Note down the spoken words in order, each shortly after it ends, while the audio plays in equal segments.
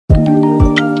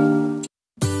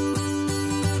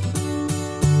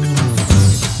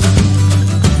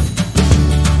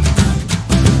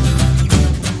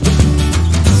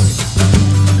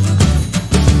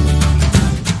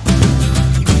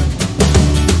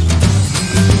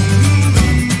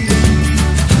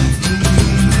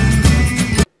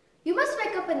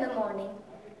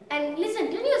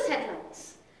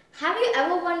you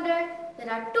ever wondered?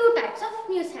 There are two types of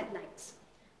news headlines: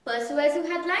 persuasive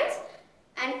headlines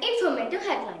and informative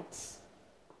headlines.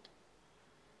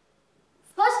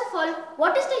 First of all,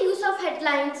 what is the use of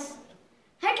headlines?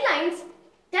 Headlines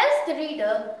tells the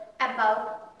reader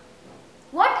about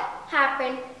what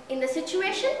happened in the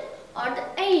situation or an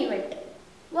event.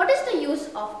 What is the use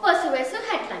of persuasive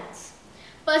headlines?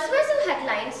 Persuasive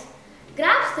headlines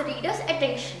grabs the reader's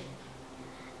attention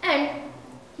and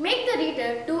make the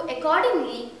reader do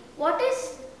accordingly what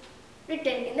is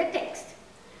written in the text.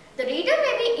 The reader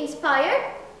may be inspired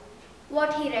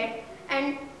what he read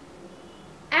and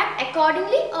act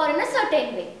accordingly or in a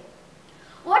certain way.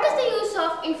 What is the use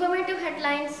of informative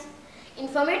headlines?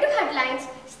 Informative headlines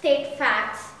state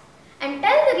facts and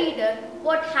tell the reader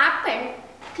what happened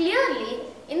clearly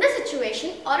in the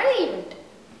situation or an event.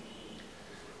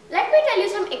 Let me tell you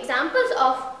some examples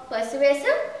of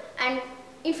persuasive and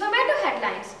informative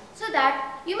headlines so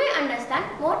that you may understand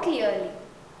more clearly.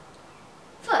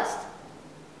 First,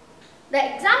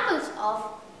 the examples of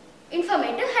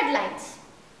informative headlines.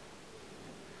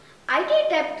 IT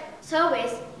debt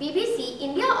surveys BBC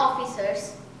India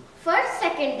officers for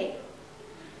second day.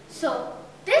 So,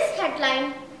 this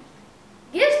headline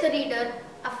gives the reader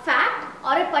a fact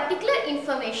or a particular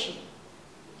information.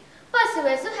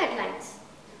 Persuasive headlines.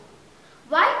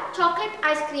 Why chocolate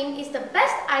ice cream is the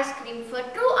best ice cream for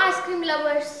true ice cream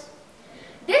lovers.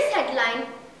 This headline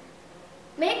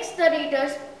makes the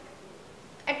readers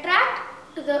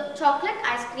attract to the chocolate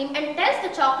ice cream and tells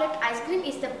the chocolate ice cream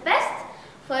is the best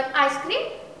for ice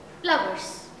cream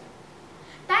lovers.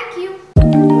 Thank you.